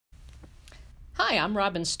Hi, I'm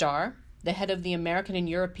Robin Starr, the head of the American and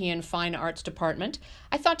European Fine Arts Department.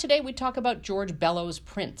 I thought today we'd talk about George Bellows'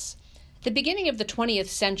 prints. At the beginning of the 20th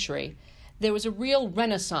century, there was a real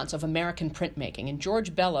renaissance of American printmaking, and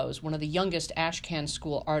George Bellows, one of the youngest Ashcan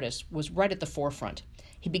School artists, was right at the forefront.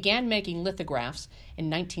 He began making lithographs in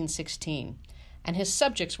 1916, and his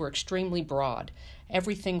subjects were extremely broad.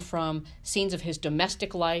 Everything from scenes of his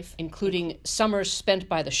domestic life, including summers spent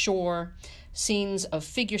by the shore, scenes of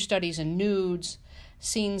figure studies and nudes,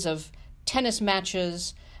 scenes of tennis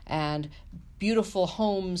matches and beautiful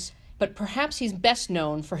homes, but perhaps he's best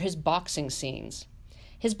known for his boxing scenes.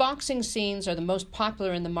 His boxing scenes are the most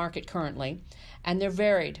popular in the market currently, and they're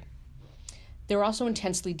varied. They're also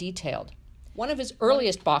intensely detailed. One of his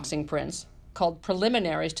earliest boxing prints, called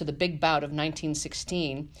Preliminaries to the Big Bout of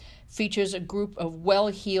 1916, features a group of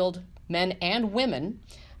well-heeled men and women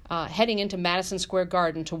heading into Madison Square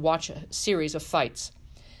Garden to watch a series of fights.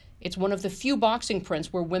 It's one of the few boxing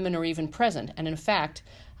prints where women are even present, and in fact,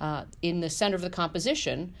 in the center of the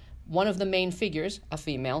composition, one of the main figures, a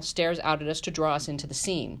female, stares out at us to draw us into the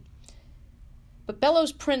scene. But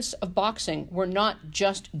Bellows' prints of boxing were not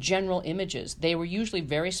just general images. They were usually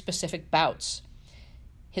very specific bouts.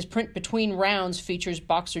 His print Between Rounds features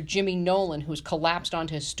boxer Jimmy Nolan, who's collapsed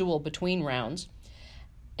onto his stool between rounds.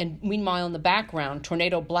 And meanwhile, in the background,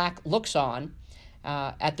 Tornado Black looks on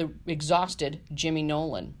at the exhausted Jimmy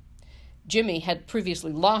Nolan. Jimmy had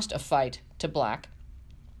previously lost a fight to Black,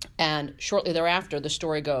 and shortly thereafter, the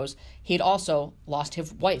story goes, he had also lost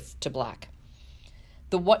his wife to Black.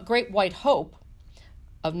 The Great White Hope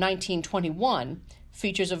of 1921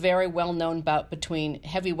 features a very well-known bout between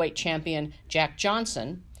heavyweight champion Jack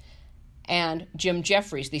Johnson and Jim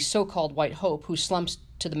Jeffries, the so-called White Hope, who slumps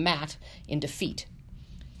to the mat in defeat.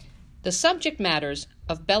 The subject matters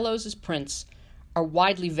of Bellows' prints are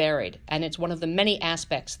widely varied, and it's one of the many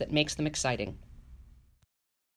aspects that makes them exciting.